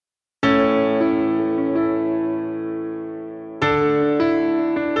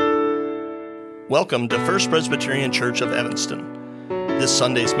Welcome to First Presbyterian Church of Evanston. This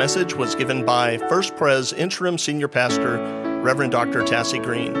Sunday's message was given by First Pres Interim Senior Pastor, Reverend Dr. Tassie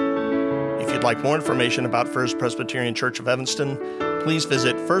Green. If you'd like more information about First Presbyterian Church of Evanston, please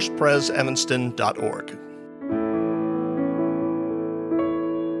visit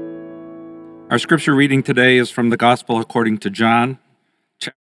firstpresevanston.org. Our scripture reading today is from the Gospel according to John,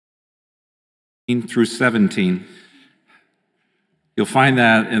 chapter 18 through 17. You'll find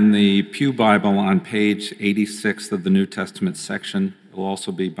that in the Pew Bible on page 86 of the New Testament section. It will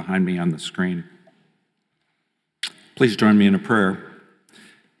also be behind me on the screen. Please join me in a prayer.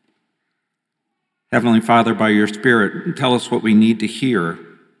 Heavenly Father, by your Spirit, tell us what we need to hear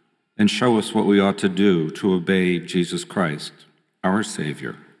and show us what we ought to do to obey Jesus Christ, our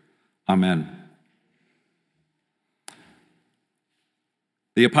Savior. Amen.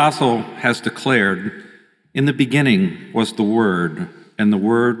 The apostle has declared, "In the beginning was the Word, and the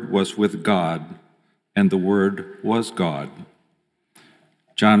Word was with God, and the Word was God."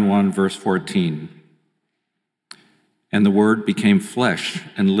 John 1, verse 14. "And the Word became flesh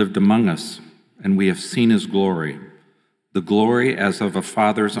and lived among us, and we have seen his glory, the glory as of a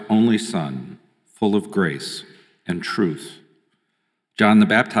Father's only Son, full of grace and truth." John the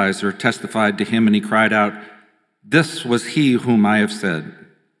Baptizer testified to him, and he cried out, "This was he whom I have said,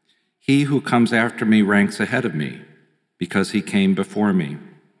 'He who comes after me ranks ahead of me, because he came before me.'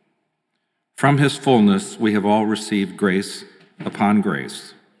 From his fullness we have all received grace upon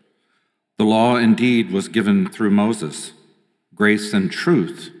grace. The law indeed was given through Moses. Grace and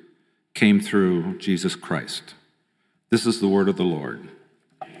truth came through Jesus Christ." This is the word of the Lord.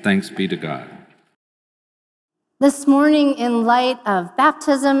 Thanks be to God. This morning, in light of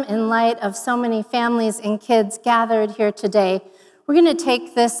baptism, in light of so many families and kids gathered here today, we're going to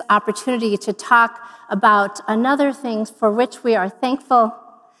take this opportunity to talk about another thing for which we are thankful,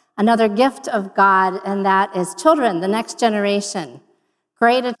 another gift of God, and that is children, the next generation.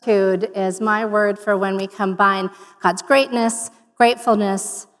 Gratitude is my word for when we combine God's greatness,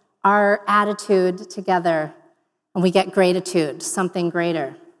 gratefulness, our attitude together, and we get gratitude, something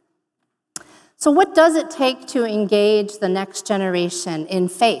greater. So what does it take to engage the next generation in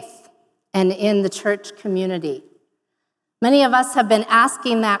faith and in the church community? Many of us have been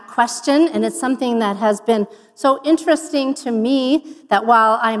asking that question, and it's something that has been so interesting to me that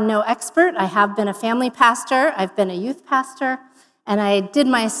while I'm no expert, I have been a family pastor, I've been a youth pastor, and I did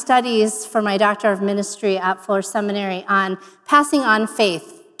my studies for my Doctor of Ministry at Fuller Seminary on passing on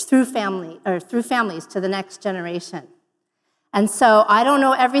faith through families to the next generation. And so I don't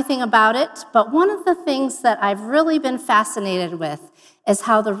know everything about it, but one of the things that I've really been fascinated with is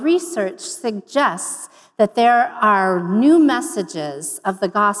how the research suggests that there are new messages of the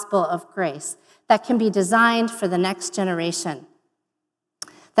gospel of grace that can be designed for the next generation,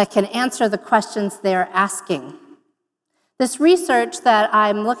 that can answer the questions they're asking. This research that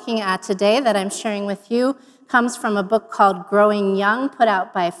I'm looking at today, that I'm sharing with you, comes from a book called Growing Young, put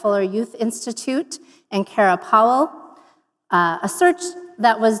out by Fuller Youth Institute and Kara Powell, a search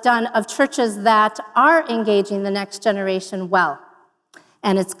that was done of churches that are engaging the next generation well.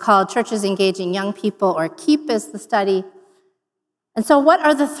 And it's called Churches Engaging Young People, or KEEP is the study. And so what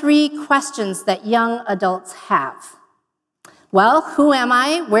are the three questions that young adults have? Well, who am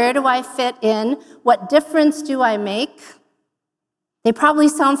I? Where do I fit in? What difference do I make? They probably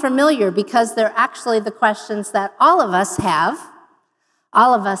sound familiar because they're actually the questions that all of us have,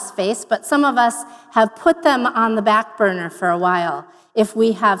 all of us face, but some of us have put them on the back burner for a while. If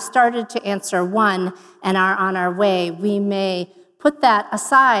we have started to answer one and are on our way, we may put that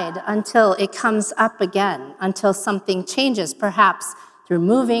aside until it comes up again, until something changes, perhaps through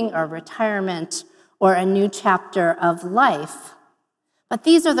moving or retirement or a new chapter of life. But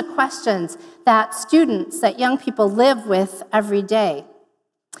these are the questions that students, that young people live with every day.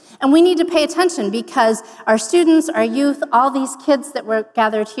 And we need to pay attention because our students, our youth, all these kids that were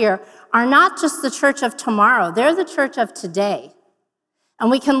gathered here are not just the church of tomorrow, they're the church of today. And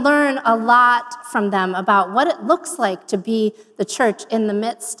we can learn a lot from them about what it looks like to be the church in the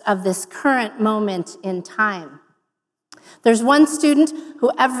midst of this current moment in time. There's one student who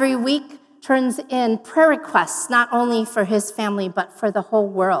every week turns in prayer requests, not only for his family, but for the whole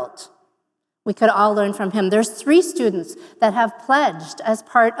world. We could all learn from him. There's 3 students that have pledged as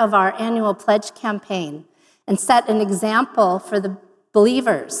part of our annual pledge campaign and set an example for the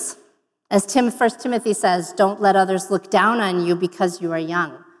believers. As 1 Timothy says, don't let others look down on you because you are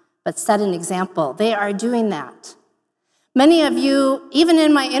young, but set an example. They are doing that. Many of you, even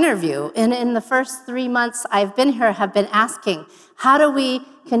in my interview, and in the first 3 months I've been here, have been asking, how do we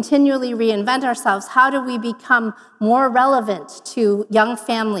continually reinvent ourselves? How do we become more relevant to young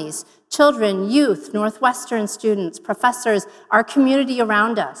families, children, youth, Northwestern students, professors, our community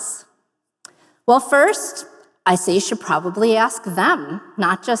around us? Well, first, I say you should probably ask them,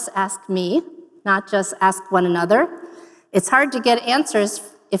 not just ask me, not just ask one another. It's hard to get answers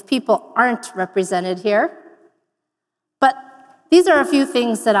if people aren't represented here. But these are a few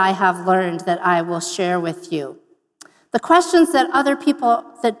things that I have learned that I will share with you. The questions that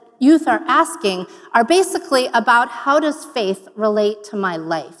that youth are asking are basically about how does faith relate to my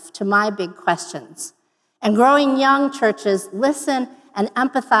life, to my big questions. And growing young churches listen and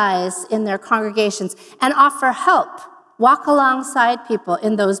empathize in their congregations and offer help, walk alongside people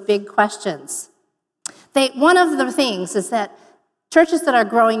in those big questions. One of the things is that churches that are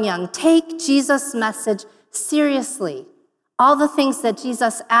growing young take Jesus' message seriously, all the things that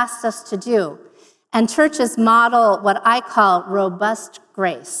Jesus asked us to do. And churches model what I call robust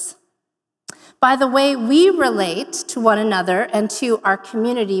grace. By the way we relate to one another and to our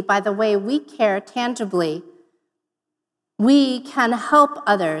community, by the way we care tangibly, we can help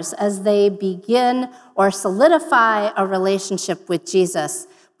others as they begin or solidify a relationship with Jesus.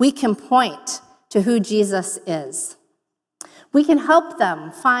 We can point to who Jesus is. We can help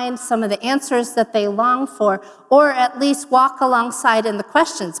them find some of the answers that they long for, or at least walk alongside in the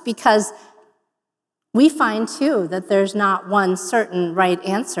questions, because we find, too, that there's not one certain right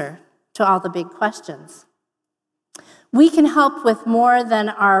answer to all the big questions. We can help with more than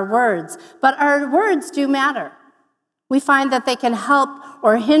our words, but our words do matter. We find that they can help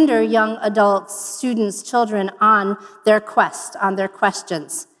or hinder young adults, students, children on their quest, on their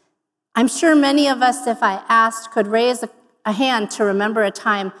questions. I'm sure many of us, if I asked, could raise a hand to remember a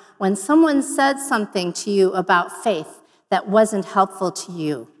time when someone said something to you about faith that wasn't helpful to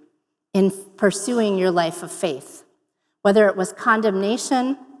you in pursuing your life of faith, whether it was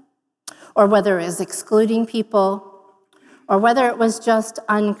condemnation, or whether it was excluding people, or whether it was just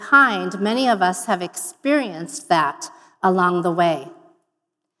unkind. Many of us have experienced that along the way.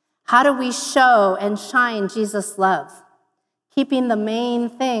 How do we show and shine Jesus' love? Keeping the main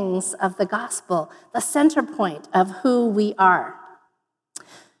things of the gospel, the center point of who we are.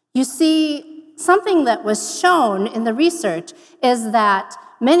 You see, something that was shown in the research is that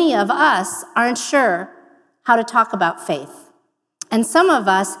many of us aren't sure how to talk about faith. And some of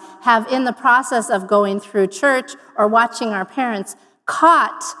us have, in the process of going through church or watching our parents,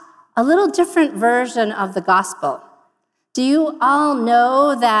 caught a little different version of the gospel. Do you all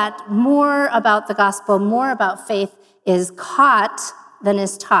know that more about the gospel, more about faith, is caught than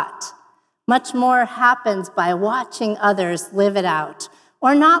is taught? Much more happens by watching others live it out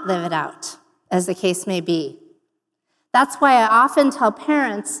or not live it out, as the case may be. That's why I often tell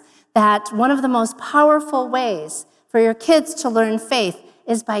parents that one of the most powerful ways for your kids to learn faith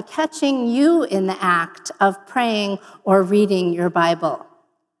is by catching you in the act of praying or reading your Bible.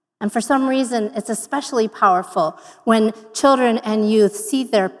 And for some reason, it's especially powerful when children and youth see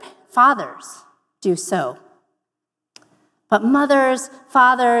their fathers do so. But mothers,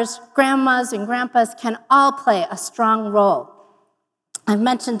 fathers, grandmas, and grandpas can all play a strong role. I've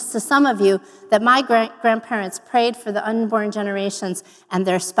mentioned to some of you that my grandparents prayed for the unborn generations and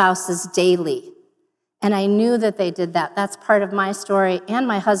their spouses daily. And I knew that they did that. That's part of my story and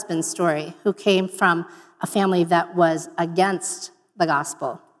my husband's story, who came from a family that was against the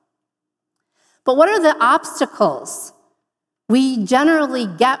gospel. But what are the obstacles? We generally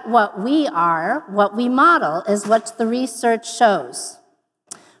get what we are, what we model, is what the research shows.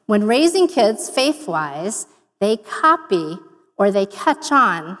 When raising kids faith-wise, they copy or they catch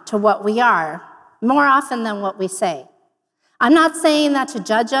on to what we are more often than what we say. I'm not saying that to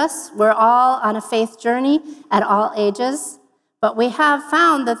judge us. We're all on a faith journey at all ages, but we have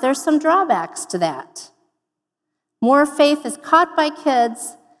found that there's some drawbacks to that. More faith is caught by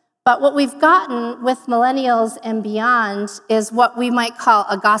kids, but what we've gotten with millennials and beyond is what we might call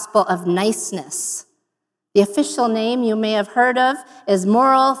a gospel of niceness. The official name you may have heard of is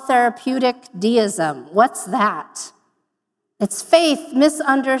moral therapeutic deism. What's that? It's faith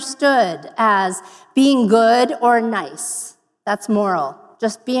misunderstood as being good or nice. That's moral.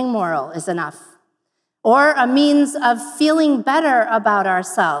 Just being moral is enough. Or a means of feeling better about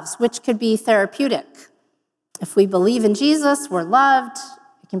ourselves, which could be therapeutic. If we believe in Jesus, we're loved.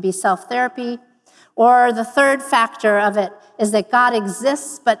 It can be self-therapy. Or the third factor of it is that God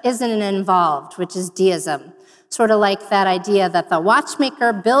exists but isn't involved, which is deism. Sort of like that idea that the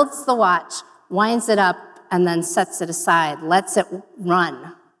watchmaker builds the watch, winds it up, and then sets it aside, lets it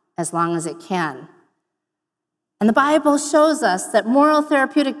run as long as it can. And the Bible shows us that moral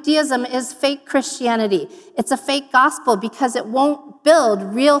therapeutic deism is fake Christianity. It's a fake gospel because it won't build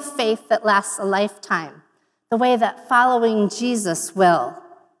real faith that lasts a lifetime, the way that following Jesus will.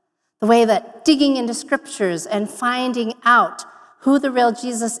 The way that digging into scriptures and finding out who the real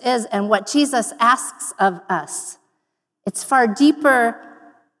Jesus is and what Jesus asks of us. It's far deeper.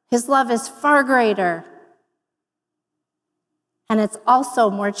 His love is far greater. And it's also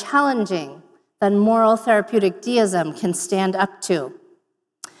more challenging than moral therapeutic deism can stand up to.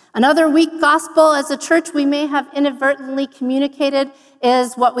 Another weak gospel as a church we may have inadvertently communicated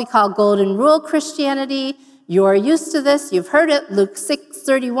is what we call golden rule Christianity. You're used to this, you've heard it, Luke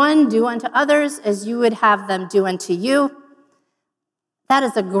 6:31, do unto others as you would have them do unto you. That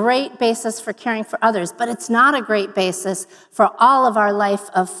is a great basis for caring for others, but it's not a great basis for all of our life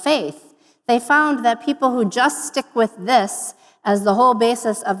of faith. They found that people who just stick with this as the whole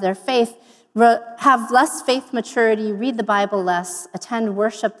basis of their faith have less faith maturity, read the Bible less, attend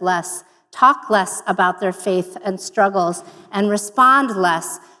worship less, talk less about their faith and struggles, and respond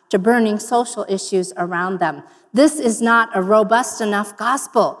less to burning social issues around them. This is not a robust enough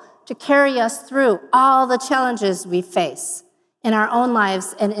gospel to carry us through all the challenges we face in our own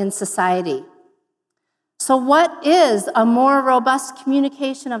lives and in society. So what is a more robust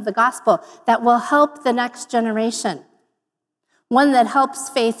communication of the gospel that will help the next generation? One that helps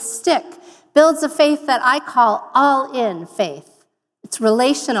faith stick, builds a faith that I call all-in faith. It's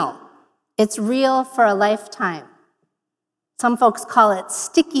relational. It's real for a lifetime. Some folks call it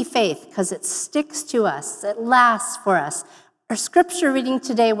sticky faith because it sticks to us. It lasts for us. Our scripture reading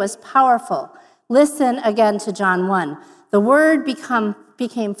today was powerful. Listen again to John 1. The Word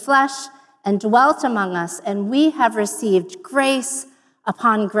became flesh and dwelt among us, and we have received grace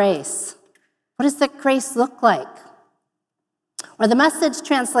upon grace. What does that grace look like? Or the Message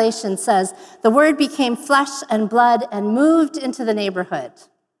translation says, the Word became flesh and blood and moved into the neighborhood.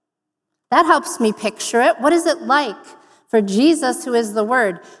 That helps me picture it. What is it like for Jesus, who is the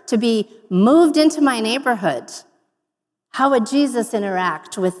Word, to be moved into my neighborhood? How would Jesus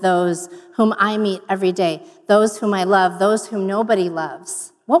interact with those whom I meet every day, those whom I love, those whom nobody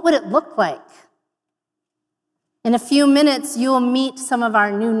loves? What would it look like? In a few minutes, you'll meet some of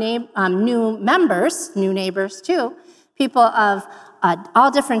our new members, new neighbors too, people of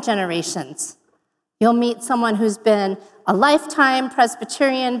all different generations. You'll meet someone who's been a lifetime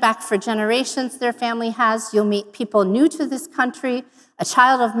Presbyterian, back for generations their family has. You'll meet people new to this country, a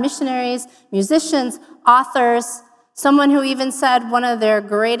child of missionaries, musicians, authors, someone who even said one of their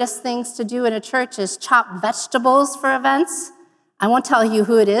greatest things to do in a church is chop vegetables for events. I won't tell you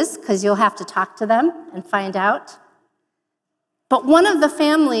who it is because you'll have to talk to them and find out. But one of the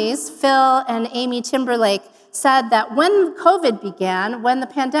families, Phil and Amy Timberlake, said that when COVID began, when the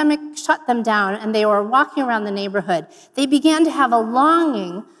pandemic shut them down and they were walking around the neighborhood, they began to have a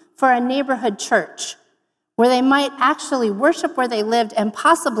longing for a neighborhood church where they might actually worship where they lived and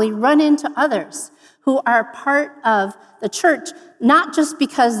possibly run into others who are part of the church, not just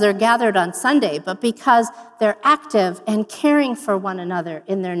because they're gathered on Sunday, but because they're active and caring for one another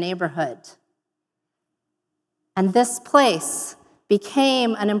in their neighborhood. And this place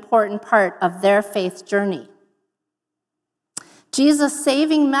became an important part of their faith journey. Jesus'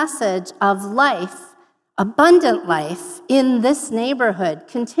 saving message of life, abundant life, in this neighborhood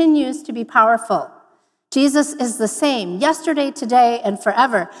continues to be powerful. Jesus is the same yesterday, today, and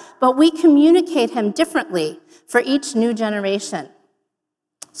forever, but we communicate him differently for each new generation.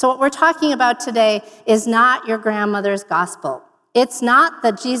 So what we're talking about today is not your grandmother's gospel. It's not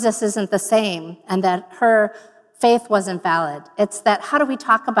that Jesus isn't the same and that her faith wasn't valid. It's that how do we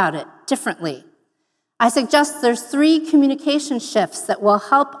talk about it differently? I suggest there's 3 communication shifts that will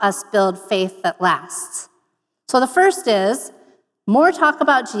help us build faith that lasts. So the first is more talk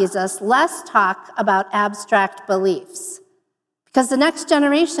about Jesus, less talk about abstract beliefs. Because the next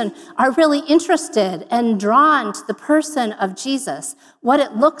generation are really interested and drawn to the person of Jesus, what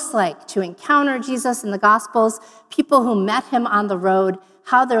it looks like to encounter Jesus in the Gospels, people who met him on the road,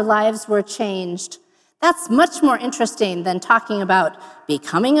 how their lives were changed. That's much more interesting than talking about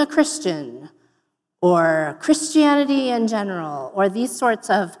becoming a Christian or Christianity in general, or these sorts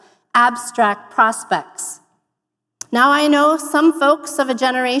of abstract prospects. Now, I know some folks of a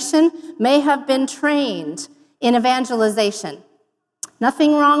generation may have been trained in evangelization.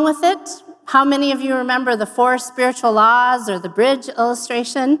 Nothing wrong with it. How many of you remember the 4 spiritual laws or the bridge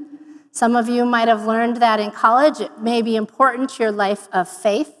illustration? Some of you might have learned that in college. It may be important to your life of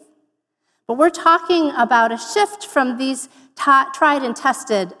faith. But we're talking about a shift from these tried and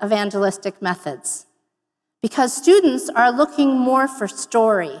tested evangelistic methods, because students are looking more for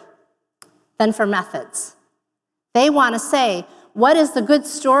story than for methods. They want to say, what is the good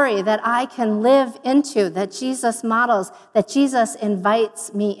story that I can live into, that Jesus models, that Jesus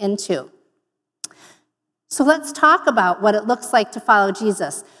invites me into? So let's talk about what it looks like to follow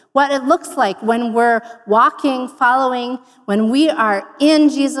Jesus. what it looks like when we're walking, following, when we are in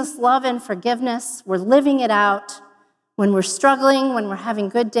Jesus' love and forgiveness, we're living it out, when we're struggling, when we're having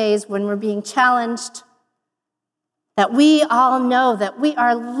good days, when we're being challenged, that we all know that we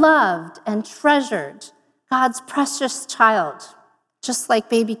are loved and treasured, God's precious child, just like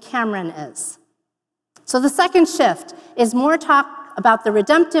baby Cameron is. So the second shift is more talk about the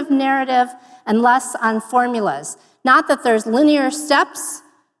redemptive narrative and less on formulas. Not that there's linear steps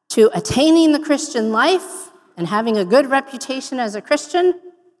to attaining the Christian life and having a good reputation as a Christian,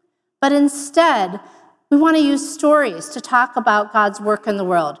 but instead, we want to use stories to talk about God's work in the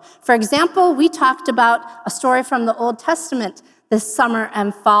world. For example, we talked about a story from the Old Testament this summer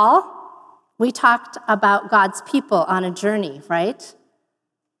and fall. We talked about God's people on a journey, right?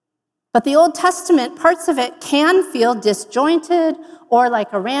 But the Old Testament, parts of it can feel disjointed or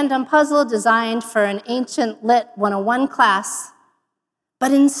like a random puzzle designed for an ancient Lit 101 class.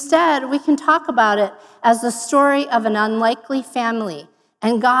 But instead, we can talk about it as the story of an unlikely family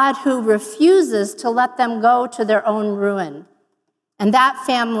and God who refuses to let them go to their own ruin. And that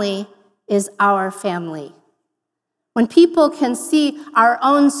family is our family. When people can see our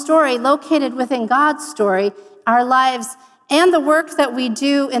own story located within God's story, our lives and the work that we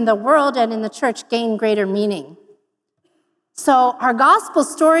do in the world and in the church gain greater meaning. So our gospel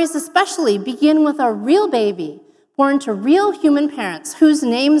stories especially begin with a real baby born to real human parents whose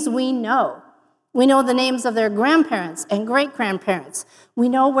names we know. We know the names of their grandparents and great-grandparents. We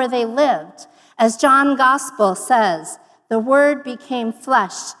know where they lived. As John's gospel says, the word became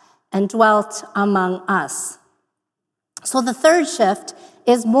flesh and dwelt among us. So the third shift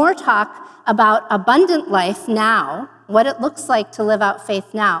is more talk about abundant life now, what it looks like to live out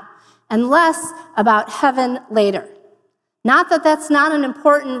faith now, and less about heaven later. Not that that's not an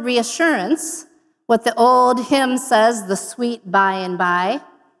important reassurance, what the old hymn says, the sweet by and by,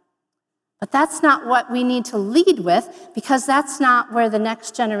 but that's not what we need to lead with, because that's not where the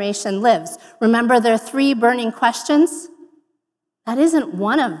next generation lives. Remember their 3 burning questions? That isn't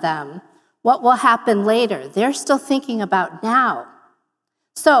one of them. What will happen later? They're still thinking about now.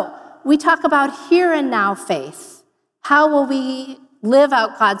 So we talk about here and now faith. How will we live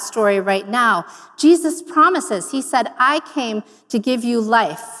out God's story right now? Jesus promises, he said, I came to give you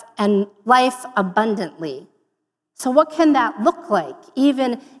life and life abundantly. So what can that look like,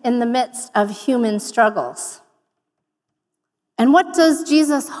 even in the midst of human struggles? And what does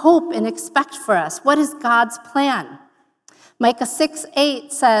Jesus hope and expect for us? What is God's plan? Micah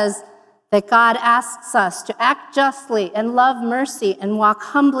 6:8 says that God asks us to act justly and love mercy and walk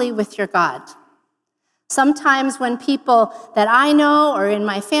humbly with your God. Sometimes when people that I know or in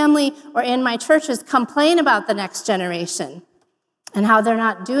my family or in my churches complain about the next generation and how they're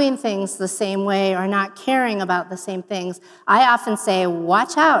not doing things the same way or not caring about the same things, I often say,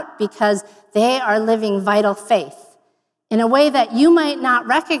 watch out, because they are living vital faith in a way that you might not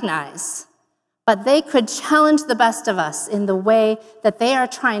recognize, but they could challenge the best of us in the way that they are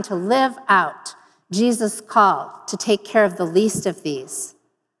trying to live out Jesus' call to take care of the least of these.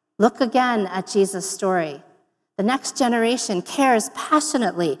 Look again at Jesus' story. The next generation cares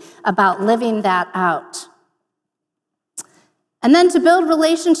passionately about living that out. And then to build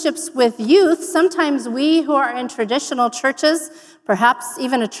relationships with youth, sometimes we who are in traditional churches, perhaps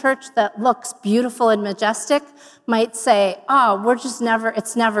even a church that looks beautiful and majestic, might say, oh,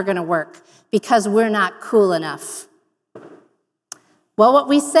 it's never going to work because we're not cool enough. Well, what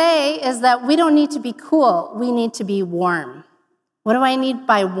we say is that we don't need to be cool, we need to be warm. What do I need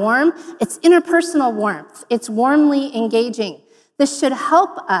by warm? It's interpersonal warmth. It's warmly engaging. This should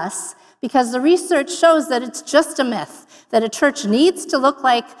help us because the research shows that it's just a myth, that a church needs to look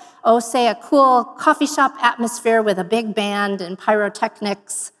like, say a cool coffee shop atmosphere with a big band and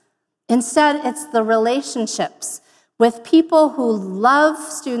pyrotechnics. Instead, it's the relationships with people who love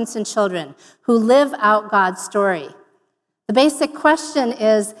students and children, who live out God's story. The basic question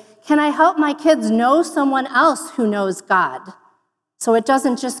is, can I help my kids know someone else who knows God? So it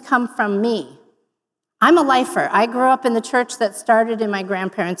doesn't just come from me. I'm a lifer. I grew up in the church that started in my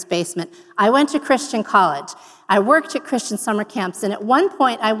grandparents' basement. I went to Christian college. I worked at Christian summer camps, and at one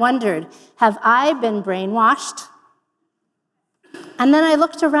point I wondered, have I been brainwashed? And then I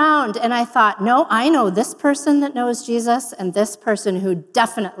looked around and I thought, no, I know this person that knows Jesus and this person who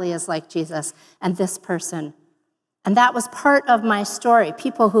definitely is like Jesus and this person. And that was part of my story,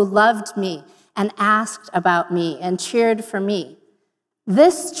 people who loved me and asked about me and cheered for me.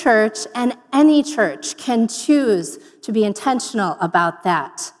 This church and any church can choose to be intentional about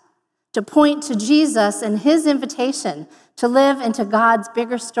that, to point to Jesus and his invitation to live into God's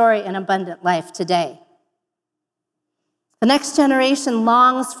bigger story and abundant life today. The next generation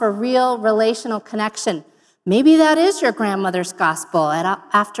longs for real relational connection. Maybe that is your grandmother's gospel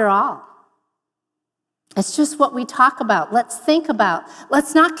after all. It's just what we talk about. Let's think about.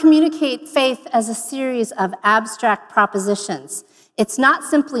 Let's not communicate faith as a series of abstract propositions. It's not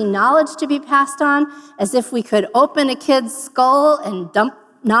simply knowledge to be passed on, as if we could open a kid's skull and dump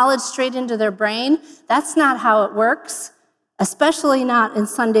knowledge straight into their brain. That's not how it works, especially not in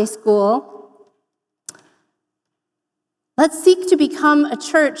Sunday school. Let's seek to become a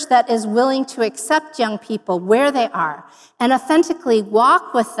church that is willing to accept young people where they are and authentically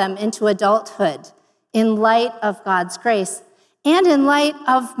walk with them into adulthood in light of God's grace and in light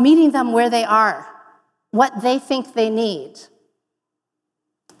of meeting them where they are, what they think they need.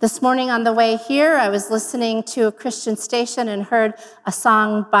 This morning on the way here, I was listening to a Christian station and heard a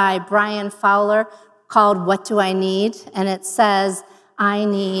song by Brian Fowler called "What Do I Need?" And it says, I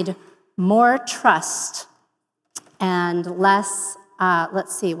need more trust and less,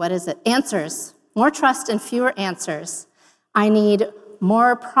 answers. More trust and fewer answers. I need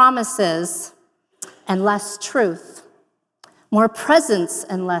more promises and less truth. More presence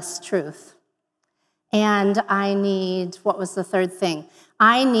and less truth. And I need, what was the third thing?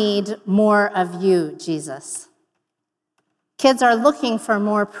 I need more of you, Jesus. Kids are looking for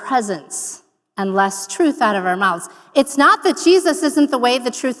more presence and less truth out of our mouths. It's not that Jesus isn't the way, the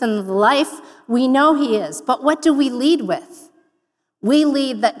truth, and the life. We know he is. But what do we lead with? We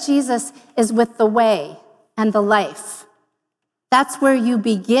lead that Jesus is with the way and the life. That's where you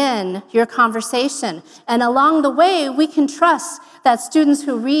begin your conversation. And along the way, we can trust that students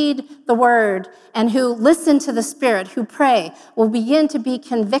who read the word and who listen to the Spirit, who pray, will begin to be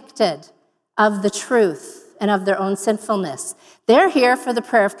convicted of the truth and of their own sinfulness. They're here for the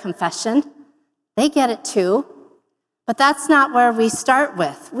prayer of confession. They get it too. But that's not where we start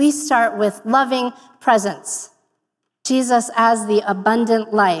with. We start with loving presence. Jesus as the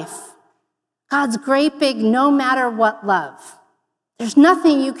abundant life. God's great big no matter what love. There's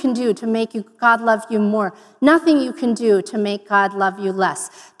nothing you can do to make God love you more. Nothing you can do to make God love you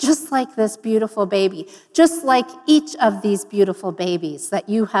less. Just like this beautiful baby. Just like each of these beautiful babies that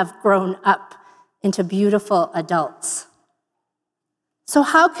you have grown up into beautiful adults. So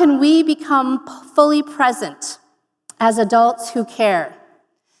how can we become fully present as adults who care?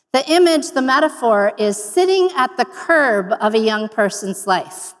 The image, the metaphor, is sitting at the curb of a young person's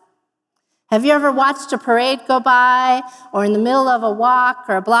life. Have you ever watched a parade go by, or in the middle of a walk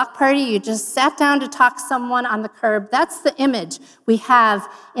or a block party, you just sat down to talk to someone on the curb? That's the image we have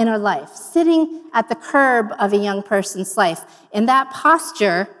in our life, sitting at the curb of a young person's life. In that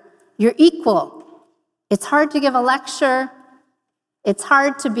posture, you're equal. It's hard to give a lecture. It's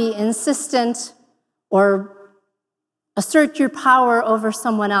hard to be insistent or assert your power over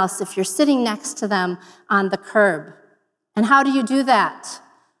someone else if you're sitting next to them on the curb. And how do you do that?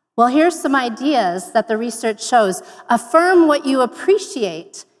 Well, here's some ideas that the research shows. Affirm what you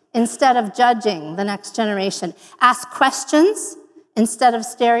appreciate instead of judging the next generation. Ask questions instead of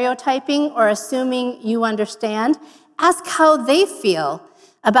stereotyping or assuming you understand. Ask how they feel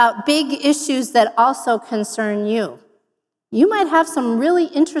about big issues that also concern you. You might have some really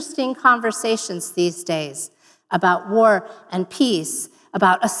interesting conversations these days about war and peace,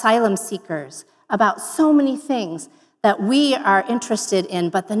 about asylum seekers, about so many things that we are interested in,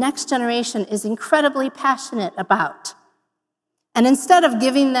 but the next generation is incredibly passionate about. And instead of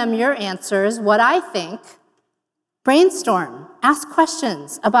giving them your answers, what I think, brainstorm, ask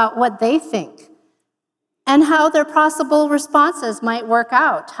questions about what they think and how their possible responses might work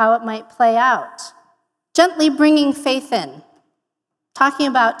out, how it might play out. Gently bringing faith in, talking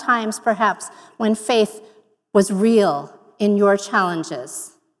about times perhaps when faith was real in your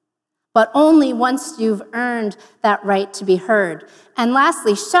challenges, but only once you've earned that right to be heard. And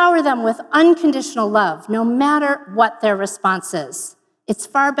lastly, shower them with unconditional love, no matter what their response is. It's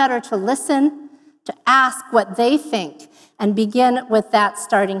far better to listen, to ask what they think, and begin with that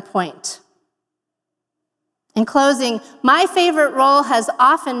starting point. In closing, my favorite role has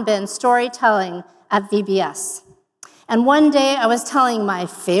often been storytelling at VBS. And one day I was telling my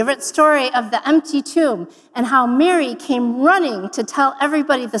favorite story of the empty tomb and how Mary came running to tell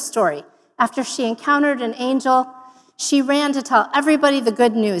everybody the story. After she encountered an angel, she ran to tell everybody the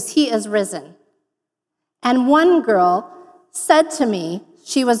good news, he is risen. And one girl said to me,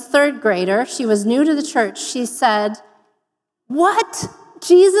 she was third grader, she was new to the church, she said, "What?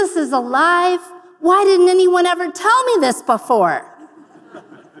 Jesus is alive? Why didn't anyone ever tell me this before?"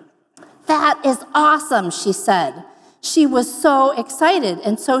 "That is awesome," she said. She was so excited,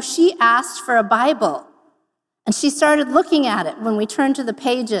 and so she asked for a Bible. And she started looking at it when we turned to the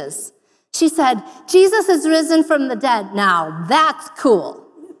pages. She said, Jesus is risen from the dead. Now, that's cool.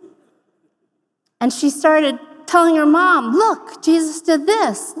 And she started telling her mom, look, Jesus did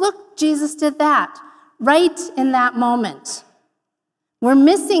this. Look, Jesus did that. Right in that moment. We're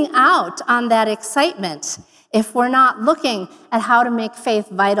missing out on that excitement if we're not looking at how to make faith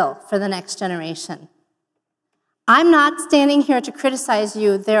vital for the next generation. I'm not standing here to criticize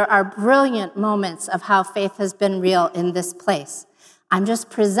you. There are brilliant moments of how faith has been real in this place. I'm just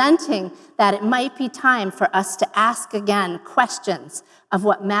presenting that it might be time for us to ask again questions of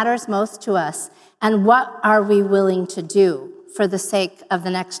what matters most to us and what are we willing to do for the sake of the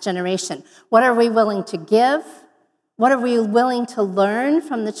next generation. What are we willing to give? What are we willing to learn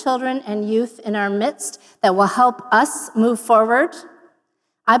from the children and youth in our midst that will help us move forward?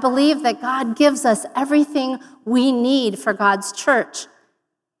 I believe that God gives us everything we need for God's church,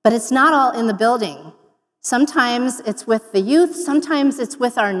 but it's not all in the building. Sometimes it's with the youth, sometimes it's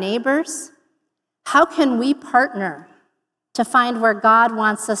with our neighbors. How can we partner to find where God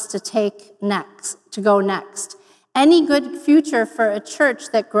wants us to go next? Any good future for a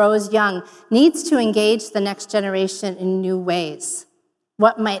church that grows young needs to engage the next generation in new ways.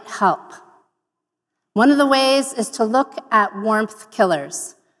 What might help? One of the ways is to look at warmth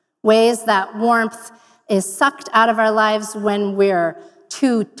killers, ways that warmth is sucked out of our lives when we're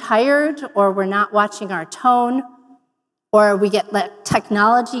too tired or we're not watching our tone or we let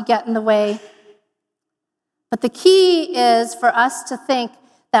technology get in the way. But the key is for us to think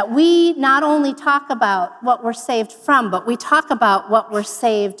that we not only talk about what we're saved from, but we talk about what we're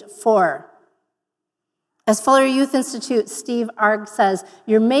saved for. As Fuller Youth Institute Steve Arg says,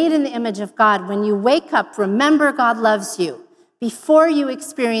 you're made in the image of God. When you wake up, remember God loves you. Before you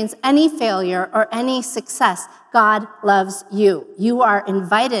experience any failure or any success, God loves you. You are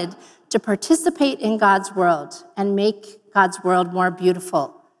invited to participate in God's world and make God's world more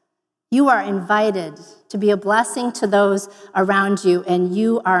beautiful. You are invited to be a blessing to those around you, and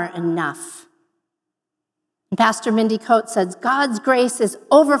you are enough. And Pastor Mindy Coates says, God's grace is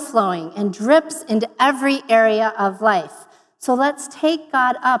overflowing and drips into every area of life. So let's take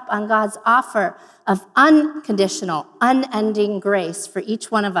God up on God's offer of unconditional, unending grace for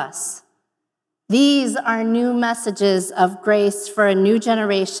each one of us. These are new messages of grace for a new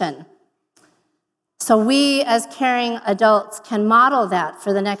generation. So we as caring adults can model that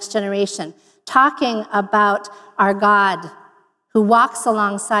for the next generation, talking about our God who walks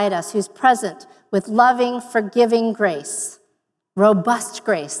alongside us, who's present with loving, forgiving grace, robust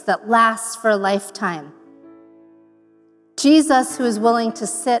grace that lasts for a lifetime. Jesus, who is willing to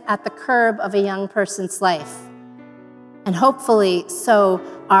sit at the curb of a young person's life. And hopefully, so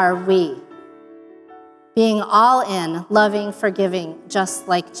are we. Being all in, loving, forgiving, just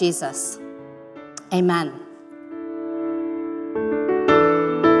like Jesus. Amen.